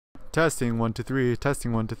Testing 1 2 3.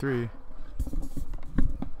 Testing 1 2 3.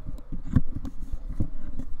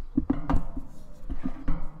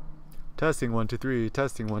 Testing 1 2 3.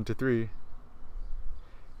 Testing 1 2 3.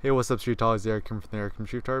 Hey, what's up, Street Talks? Eric from the Eric from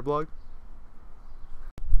Street Talk blog.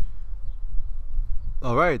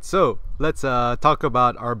 Alright, so let's talk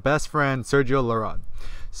about our best friend Sergio Leone.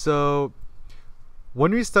 So,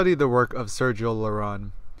 when we study the work of Sergio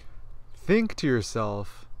Leone, think to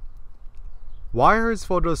yourself, why are his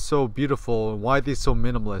photos so beautiful and why are they so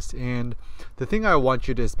minimalist? And the thing I want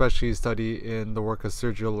you to especially study in the work of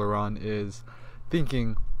Sergio Leone is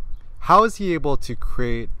thinking, how is he able to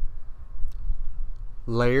create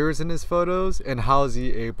layers in his photos, and how is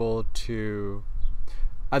he able to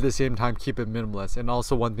at the same time keep it minimalist? And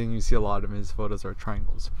also, one thing you see a lot of his photos are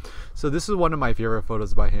triangles. So this is one of my favorite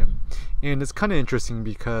photos by him, and it's kind of interesting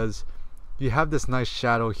because you have this nice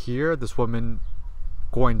shadow here, this woman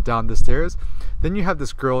going down the stairs, then you have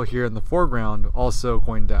this girl here in the foreground also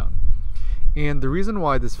going down. And the reason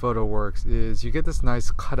why this photo works is you get this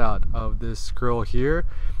nice cutout of this girl here,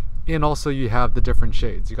 and also you have the different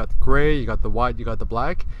shades. You got the gray, you got the white, you got the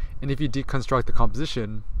black, and if you deconstruct the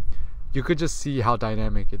composition, you could just see how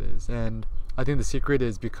dynamic it is. And I think the secret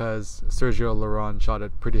is because Sergio Leone shot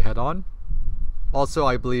it pretty head on. Also,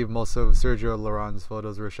 I believe most of Sergio Leone's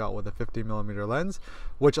photos were shot with a 50mm lens,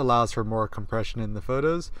 which allows for more compression in the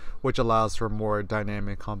photos, which allows for more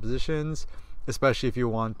dynamic compositions, especially if you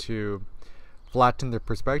want to flatten the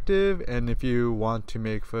perspective and if you want to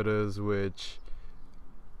make photos which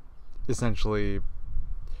essentially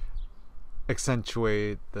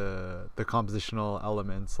accentuate the compositional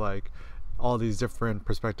elements, like all these different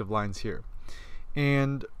perspective lines here.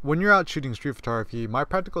 And when you're out shooting street photography, my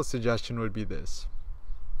practical suggestion would be this: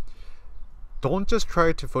 don't just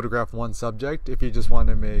try to photograph one subject if you just want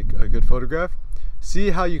to make a good photograph. See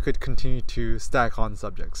how you could continue to stack on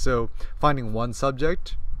subjects. So finding one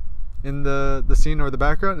subject in the scene or the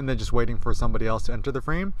background, and then just waiting for somebody else to enter the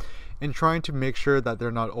frame, and trying to make sure that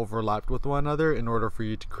they're not overlapped with one another in order for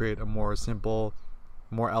you to create a more simple,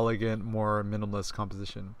 more elegant, more minimalist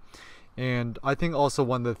composition. And I think also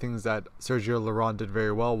one of the things that Sergio Leone did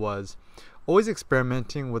very well was always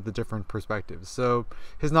experimenting with the different perspectives. So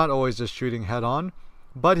he's not always just shooting head on,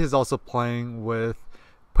 but he's also playing with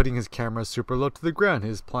putting his camera super low to the ground.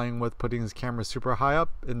 He's playing with putting his camera super high up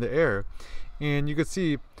in the air. And you could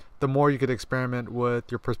see the more you could experiment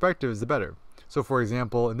with your perspectives, the better. So for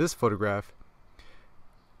example, in this photograph,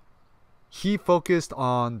 he focused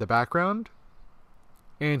on the background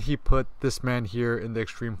and he put this man here in the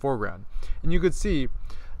extreme foreground. And you could see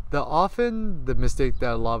that often the mistake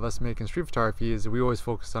that a lot of us make in street photography is we always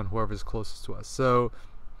focus on whoever's closest to us. So,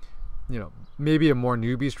 you know, maybe a more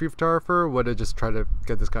newbie street photographer would have just tried to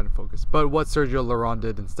get this kind of focus. But what Sergio Leone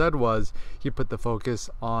did instead was he put the focus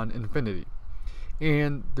on infinity.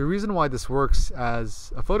 And the reason why this works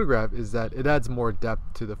as a photograph is that it adds more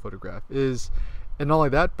depth to the photograph. And not only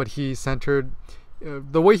that, but he centered,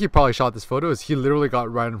 the way he probably shot this photo is he literally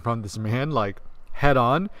got right in front of this man, like head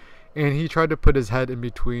on, and he tried to put his head in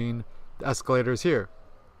between the escalators here.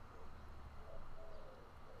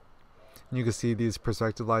 And you can see these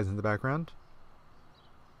perspective lines in the background.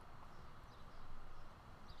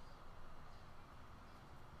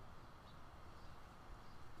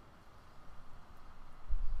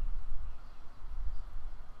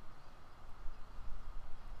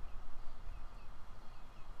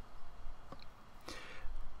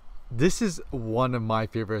 This is one of my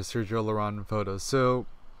favorite Sergio Leone photos. So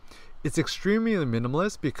it's extremely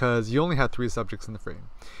minimalist because you only have 3 subjects in the frame.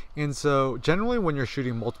 And so generally when you're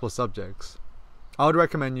shooting multiple subjects, I would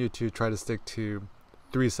recommend you to try to stick to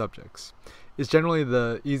 3 subjects. It's generally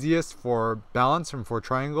the easiest for balance and for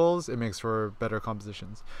triangles. It makes for better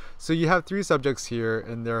compositions. So you have 3 subjects here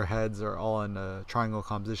and their heads are all in a triangle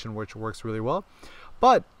composition, which works really well.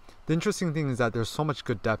 But the interesting thing is that there's so much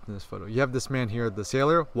good depth in this photo. You have this man here, the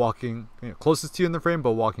sailor, walking, closest to you in the frame,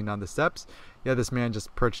 but walking down the steps. You have this man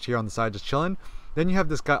just perched here on the side, just chilling. Then you have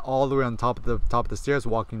this guy all the way on top of the stairs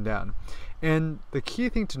walking down. And the key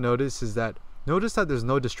thing to notice is that there's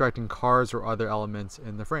no distracting cars or other elements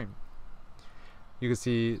in the frame. You can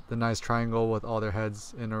see the nice triangle with all their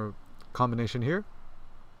heads in a combination here.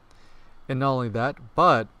 And not only that,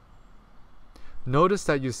 but notice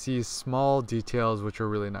that you see small details which are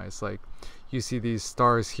really nice. Like you see these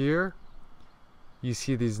stars here, you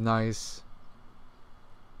see these nice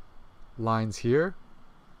lines here,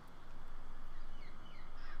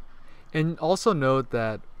 and also note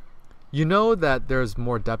that you know that there's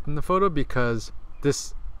more depth in the photo because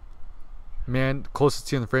this man closest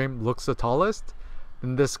to you in the frame looks the tallest,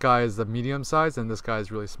 and this guy is the medium size, and this guy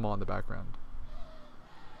is really small in the background.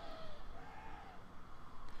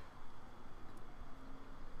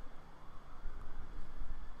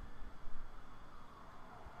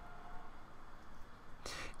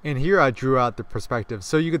 And here I drew out the perspective.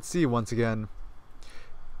 So you could see once again,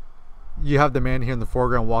 you have the man here in the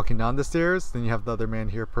foreground walking down the stairs, then you have the other man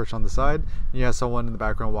here perched on the side, and you have someone in the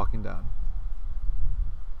background walking down.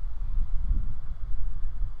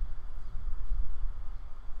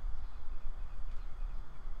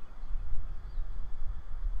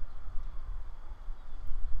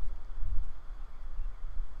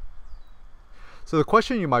 So the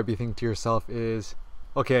question you might be thinking to yourself is,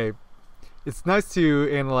 okay, it's nice to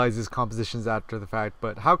analyze these compositions after the fact,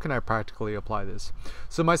 but how can I practically apply this?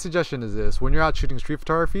 So my suggestion is this: when you're out shooting street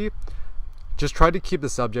photography, just try to keep the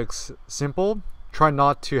subjects simple. Try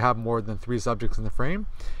not to have more than 3 subjects in the frame.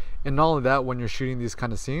 And not only that, when you're shooting these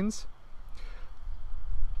kind of scenes,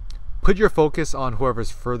 put your focus on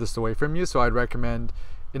whoever's furthest away from you. So I'd recommend,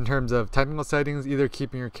 in terms of technical settings, either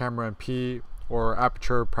keeping your camera in P or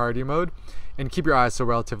aperture priority mode, and keep your ISO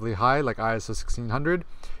relatively high, like ISO 1600.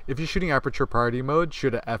 If you're shooting aperture priority mode,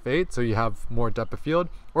 shoot at f8 so you have more depth of field.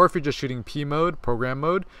 Or if you're just shooting P mode, program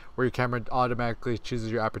mode, where your camera automatically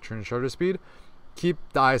chooses your aperture and shutter speed, keep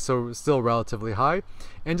the ISO still relatively high,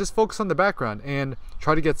 and just focus on the background and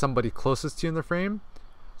try to get somebody closest to you in the frame,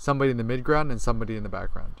 somebody in the midground, and somebody in the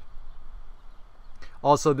background.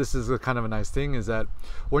 Also, this is a kind of a nice thing, is that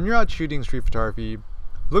when you're out shooting street photography,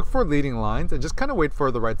 look for leading lines and just kind of wait for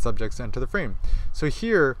the right subjects to enter the frame. So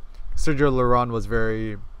here, Sergio Leone was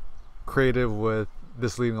very creative with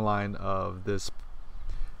this leading line of this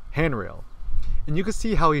handrail. And you can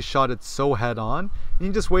see how he shot it so head on, and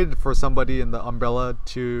he just waited for somebody in the umbrella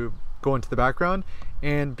to go into the background.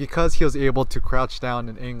 And because he was able to crouch down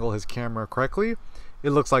and angle his camera correctly,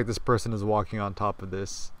 it looks like this person is walking on top of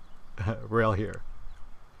this rail here.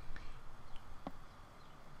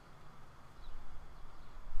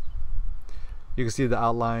 You can see the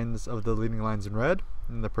outlines of the leading lines in red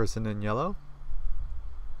and the person in yellow.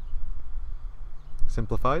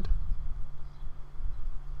 Simplified.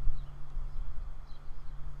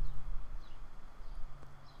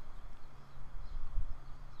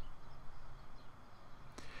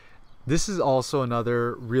 This is also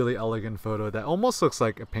another really elegant photo that almost looks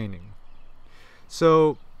like a painting.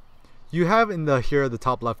 So you have in the here at the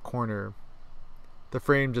top left corner the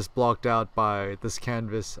frame just blocked out by this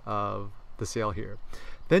canvas of the sail here.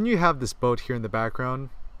 Then you have this boat here in the background,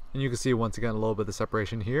 and you can see once again a little bit of the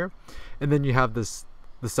separation here. And then you have the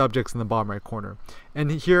subjects in the bottom right corner. And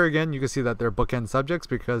here again you can see that they're bookend subjects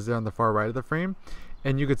because they're on the far right of the frame.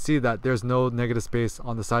 And you could see that there's no negative space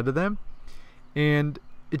on the side of them. And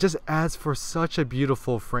it just adds for such a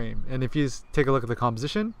beautiful frame. And if you take a look at the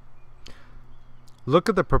composition, look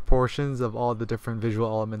at the proportions of all the different visual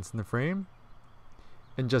elements in the frame,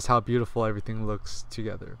 and just how beautiful everything looks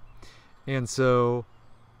together. And so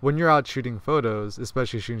when you're out shooting photos,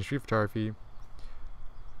 especially shooting street photography,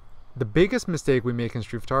 the biggest mistake we make in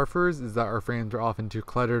street photographers is that our frames are often too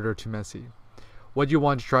cluttered or too messy. What you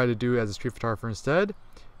want to try to do as a street photographer instead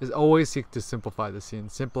is always seek to simplify the scene.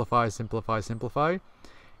 Simplify, simplify, simplify.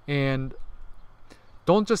 And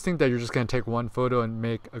don't just think that you're just going to take one photo and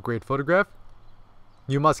make a great photograph.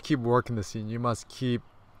 You must keep working the scene. You must keep,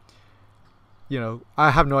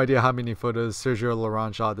 I have no idea how many photos Sergio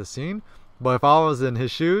Leone shot the scene, but if I was in his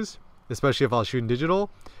shoes, especially if I was shooting digital,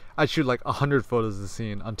 I'd shoot like 100 photos of the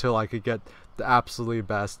scene until I could get the absolutely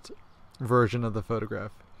best version of the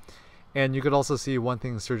photograph. And you could also see one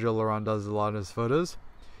thing Sergio Leone does a lot of his photos.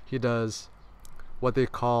 He does what they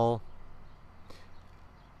call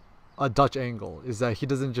a Dutch angle, is that he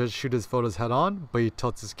doesn't just shoot his photos head on, but he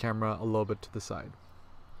tilts his camera a little bit to the side.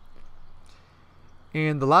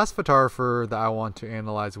 And the last photographer that I want to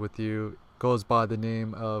analyze with you goes by the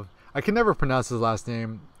name of, I can never pronounce his last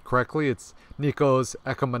name correctly. It's Nikos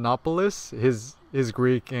Ecomonopoulos. His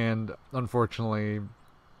Greek, and unfortunately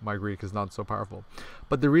my Greek is not so powerful.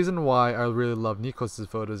 But the reason why I really love Nikos'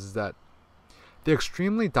 photos is that they're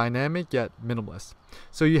extremely dynamic yet minimalist.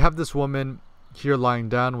 So you have this woman here lying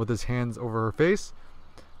down with his hands over her face,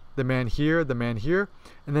 the man here,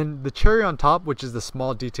 and then the cherry on top, which is the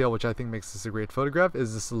small detail which I think makes this a great photograph,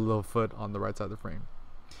 is this little foot on the right side of the frame.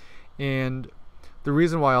 And the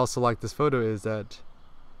reason why I also like this photo is that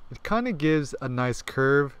it kind of gives a nice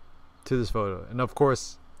curve to this photo. And of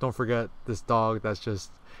course, don't forget this dog that's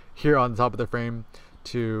just here on the top of the frame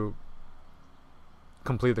to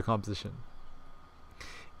complete the composition.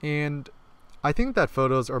 And I think that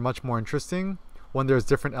photos are much more interesting when there's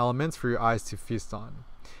different elements for your eyes to feast on.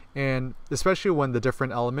 And especially when the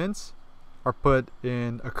different elements are put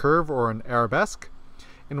in a curve or an arabesque.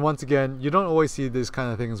 And once again, you don't always see these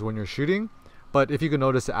kind of things when you're shooting, but if you can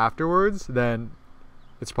notice it afterwards, then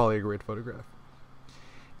it's probably a great photograph.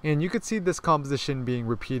 And you could see this composition being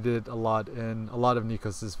repeated a lot in a lot of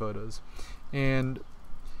Nikos's photos. And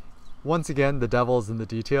once again, the devil's in the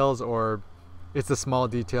details, or it's the small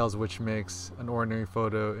details which makes an ordinary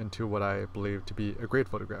photo into what I believe to be a great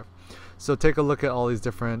photograph. So take a look at all these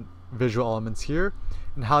different visual elements here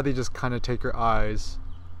and how they just kind of take your eyes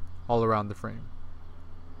all around the frame.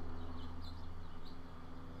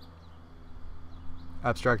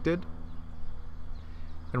 Abstracted.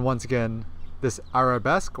 And once again, this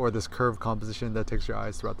arabesque or this curved composition that takes your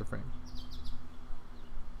eyes throughout the frame.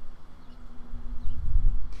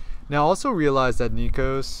 Now also realize that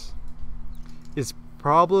Nikos is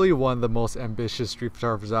probably one of the most ambitious street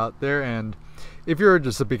photographers out there, and if you're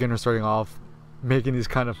just a beginner starting off, making these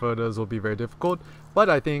kind of photos will be very difficult. But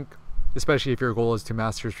I think, especially if your goal is to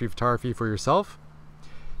master street photography for yourself,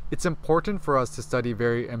 it's important for us to study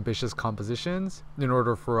very ambitious compositions in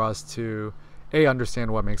order for us to A,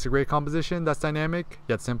 understand what makes a great composition that's dynamic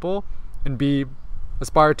yet simple, and B,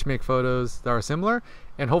 aspire to make photos that are similar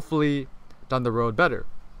and hopefully down the road better.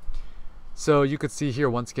 So you could see here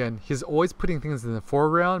once again, he's always putting things in the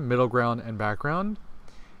foreground, middle ground, and background.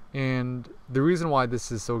 And the reason why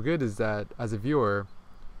this is so good is that as a viewer,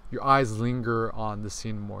 your eyes linger on the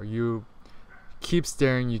scene more. You keep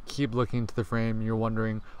staring, you keep looking into the frame, and you're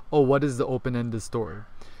wondering, oh, what is the open-ended story?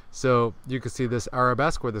 So you can see this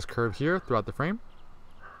arabesque or this curve here throughout the frame.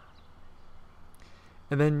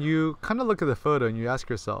 And then you kind of look at the photo and you ask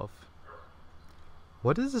yourself,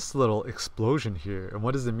 what is this little explosion here and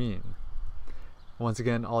what does it mean? Once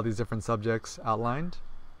again, all these different subjects outlined.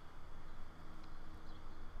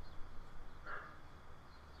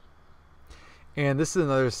 And this is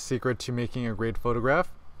another secret to making a great photograph,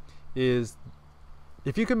 is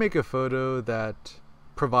if you can make a photo that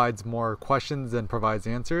provides more questions than provides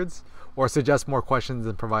answers, or suggests more questions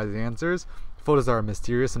than provides answers, photos that are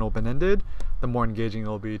mysterious and open-ended, the more engaging it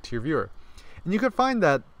will be to your viewer. And you could find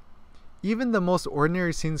that even the most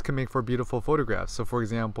ordinary scenes can make for beautiful photographs. So for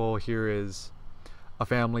example, here is a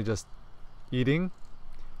family just eating,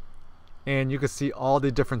 and you can see all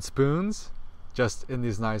the different spoons just in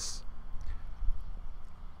these nice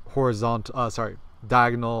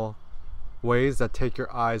diagonal ways that take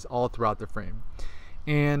your eyes all throughout the frame.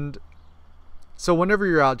 And so whenever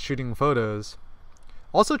you're out shooting photos,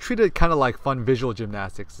 also treat it kind of like fun visual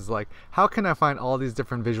gymnastics. It's like, how can I find all these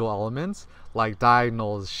different visual elements like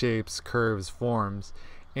diagonals, shapes, curves, forms,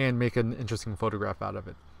 and make an interesting photograph out of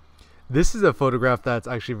it. This is a photograph that's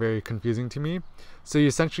actually very confusing to me. So you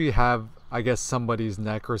essentially have, I guess, somebody's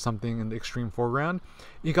neck or something in the extreme foreground.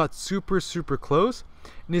 You got super close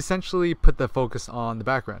and essentially put the focus on the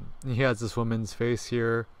background. And he has this woman's face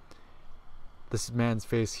here, this man's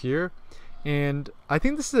face here. And I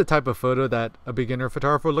think this is the type of photo that a beginner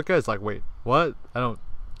photographer would look at. It's like, wait, what? I don't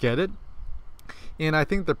get it. And I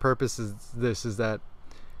think the purpose is that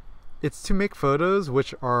it's to make photos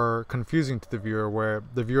which are confusing to the viewer, where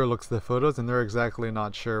the viewer looks at the photos and they're exactly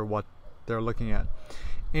not sure what they're looking at.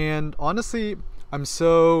 And honestly, I'm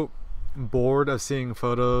so bored of seeing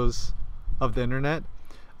photos of the internet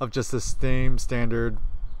of just the same standard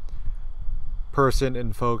person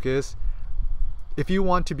in focus. If you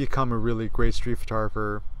want to become a really great street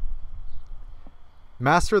photographer,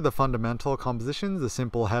 master the fundamental compositions, the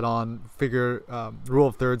simple head-on figure, rule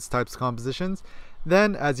of thirds types of compositions.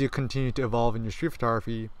 Then as you continue to evolve in your street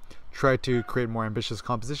photography, try to create more ambitious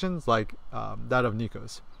compositions like that of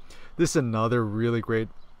Nikos. This is another really great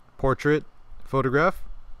portrait photograph.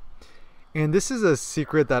 And this is a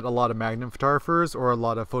secret that a lot of magnum photographers or a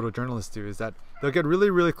lot of photojournalists do, is that they'll get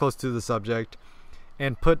really close to the subject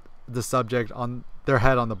and put the subject on their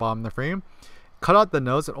head on the bottom of the frame, cut out the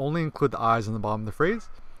nose and only include the eyes on the bottom of the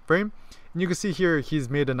frame. And you can see here he's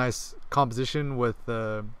made a nice composition with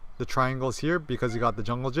the triangles here because you got the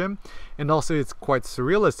jungle gym, and also it's quite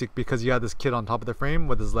surrealistic because you have this kid on top of the frame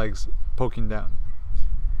with his legs poking down,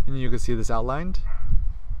 and you can see this outlined.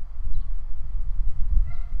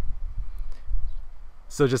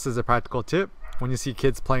 So just as a practical tip, when you see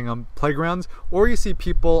kids playing on playgrounds, or you see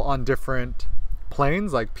people on different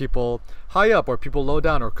planes, like people high up or people low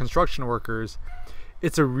down or construction workers,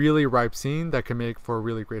 it's a really ripe scene that can make for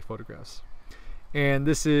really great photographs. And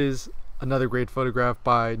this is another great photograph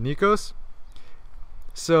by Nikos.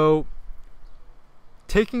 So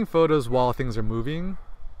taking photos while things are moving,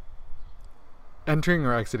 entering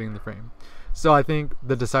or exiting the frame. So I think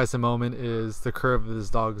the decisive moment is the curve of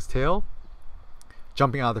this dog's tail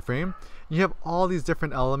jumping out of the frame. You have all these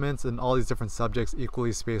different elements and all these different subjects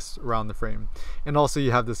equally spaced around the frame. And also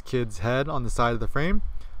you have this kid's head on the side of the frame,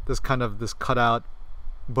 this cutout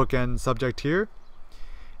bookend subject here.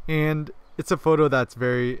 And it's a photo that's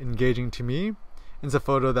very engaging to me, It's a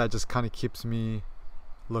photo that just kind of keeps me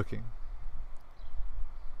looking.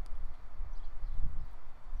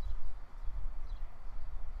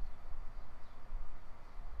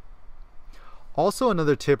 Also,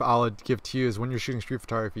 another tip I would give to you is when you're shooting street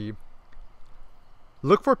photography,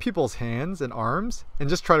 look for people's hands and arms and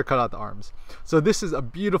just try to cut out the arms. So this is a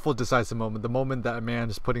beautiful decisive moment, the moment that a man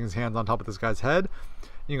is putting his hands on top of this guy's head.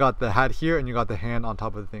 You got the hat here and you got the hand on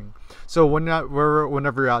top of the thing. So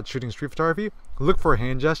whenever you're out shooting street photography, look for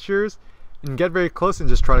hand gestures and get very close and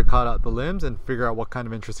just try to cut out the limbs and figure out what kind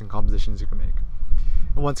of interesting compositions you can make.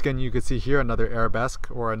 And once again, you can see here another arabesque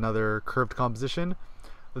or another curved composition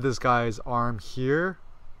of this guy's arm here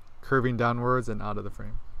curving downwards and out of the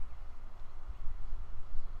frame.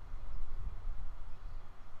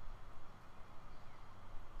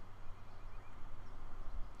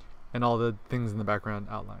 And all the things in the background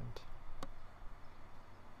outlined.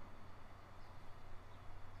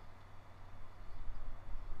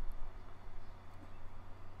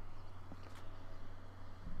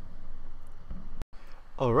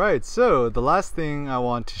 Alright, so the last thing I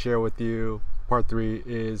want to share with you, part 3,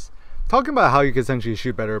 is talking about how you can essentially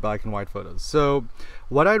shoot better black and white photos. So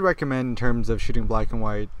what I'd recommend in terms of shooting black and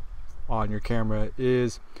white on your camera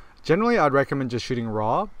is generally I'd recommend just shooting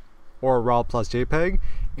RAW or RAW plus JPEG,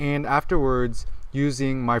 and afterwards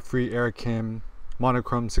using my free Airkim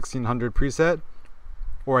monochrome 1600 preset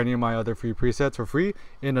or any of my other free presets for free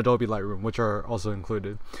in Adobe Lightroom, which are also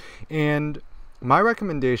included. And my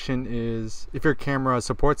recommendation is, if your camera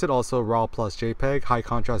supports it, also RAW plus JPEG, high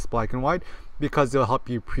contrast black and white, because they'll help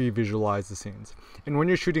you pre-visualize the scenes. And when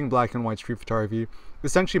you're shooting black and white street photography,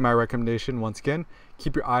 essentially my recommendation, once again,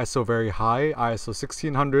 keep your ISO very high, ISO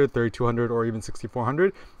 1600, 3200, or even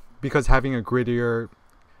 6400, because having a grittier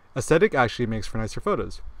aesthetic actually makes for nicer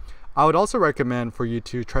photos. I would also recommend for you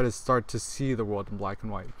to try to start to see the world in black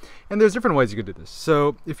and white. And there's different ways you could do this.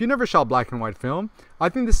 So if you never shot black and white film, I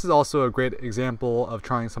think this is also a great example of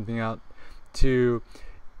trying something out. You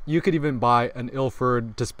could even buy an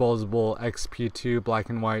Ilford disposable XP2 black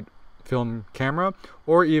and white film camera,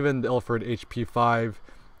 or even the Ilford HP5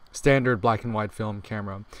 standard black and white film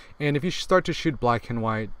camera. And if you start to shoot black and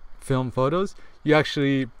white film photos, you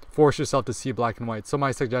actually force yourself to see black and white. So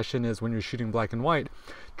my suggestion is, when you're shooting black and white,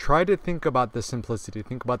 try to think about the simplicity,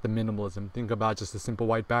 think about the minimalism, think about just a simple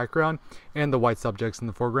white background and the white subjects in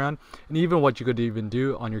the foreground. And even what you could even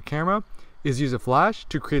do on your camera is use a flash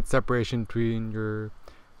to create separation between your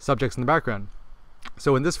subjects in the background.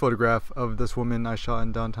 So in this photograph of this woman I shot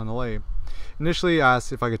in downtown LA, initially I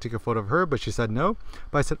asked if I could take a photo of her, but she said no.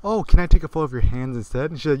 But I said, oh, can I take a photo of your hands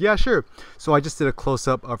instead? And she said, yeah, sure. So I just did a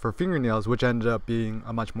close-up of her fingernails, which ended up being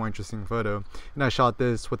a much more interesting photo. And I shot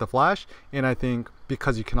this with a flash, and I think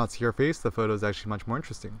because you cannot see her face, the photo is actually much more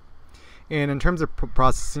interesting. And in terms of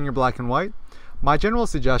processing your black and white, my general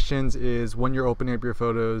suggestions is, when you're opening up your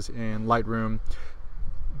photos in Lightroom,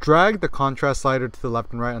 drag the contrast slider to the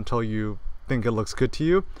left and right until you think it looks good to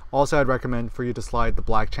you. Also, I'd recommend for you to slide the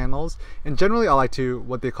black channels, and generally I like to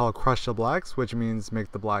what they call crush the blacks, which means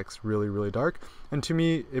make the blacks really, really dark. And to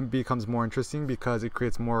me, it becomes more interesting because it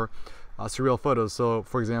creates more surreal photos. So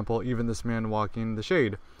for example, even this man walking in the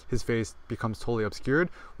shade, his face becomes totally obscured,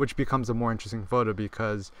 which becomes a more interesting photo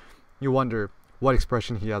because you wonder what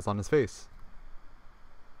expression he has on his face.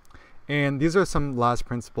 And these are some last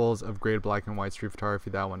principles of great black and white street photography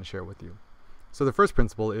that I want to share with you. So the first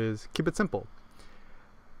principle is keep it simple.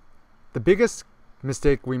 The biggest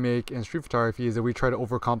mistake we make in street photography is that we try to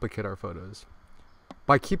overcomplicate our photos.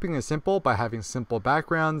 By keeping it simple, by having simple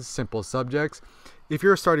backgrounds, simple subjects, if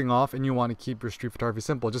you're starting off and you want to keep your street photography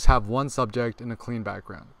simple, just have one subject and a clean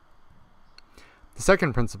background. The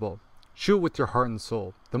second principle, shoot with your heart and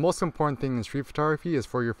soul. The most important thing in street photography is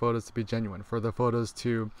for your photos to be genuine, for the photos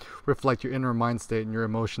to reflect your inner mind state and your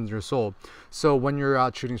emotions, your soul. So when you're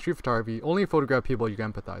out shooting street photography, only photograph people you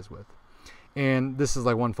can empathize with. And this is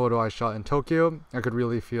like one photo I shot in Tokyo. I could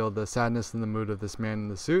really feel the sadness and the mood of this man in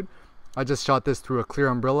the suit. I just shot this through a clear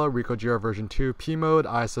umbrella, Ricoh GR version 2 P mode,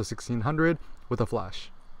 ISO 1600 with a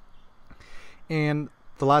flash. And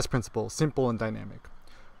the last principle, simple and dynamic.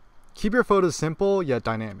 Keep your photos simple yet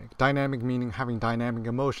dynamic. Dynamic meaning having dynamic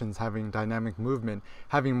emotions, having dynamic movement,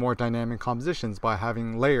 having more dynamic compositions by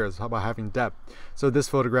having layers, by having depth. So this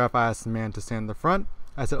photograph, I asked the man to stand in the front.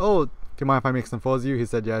 I said, oh, do you mind if I make some photos of you? He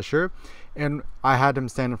said, yeah, sure. And I had him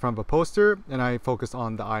stand in front of a poster and I focused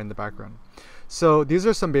on the eye in the background. So these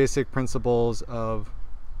are some basic principles of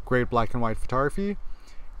great black and white photography.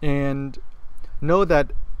 And know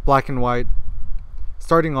that black and white,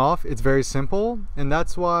 starting off, it's very simple, and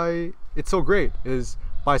that's why it's so great, is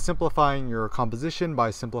by simplifying your composition, by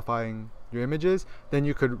simplifying your images, then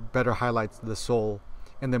you could better highlight the soul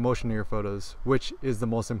and the emotion of your photos, which is the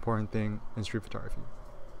most important thing in street photography.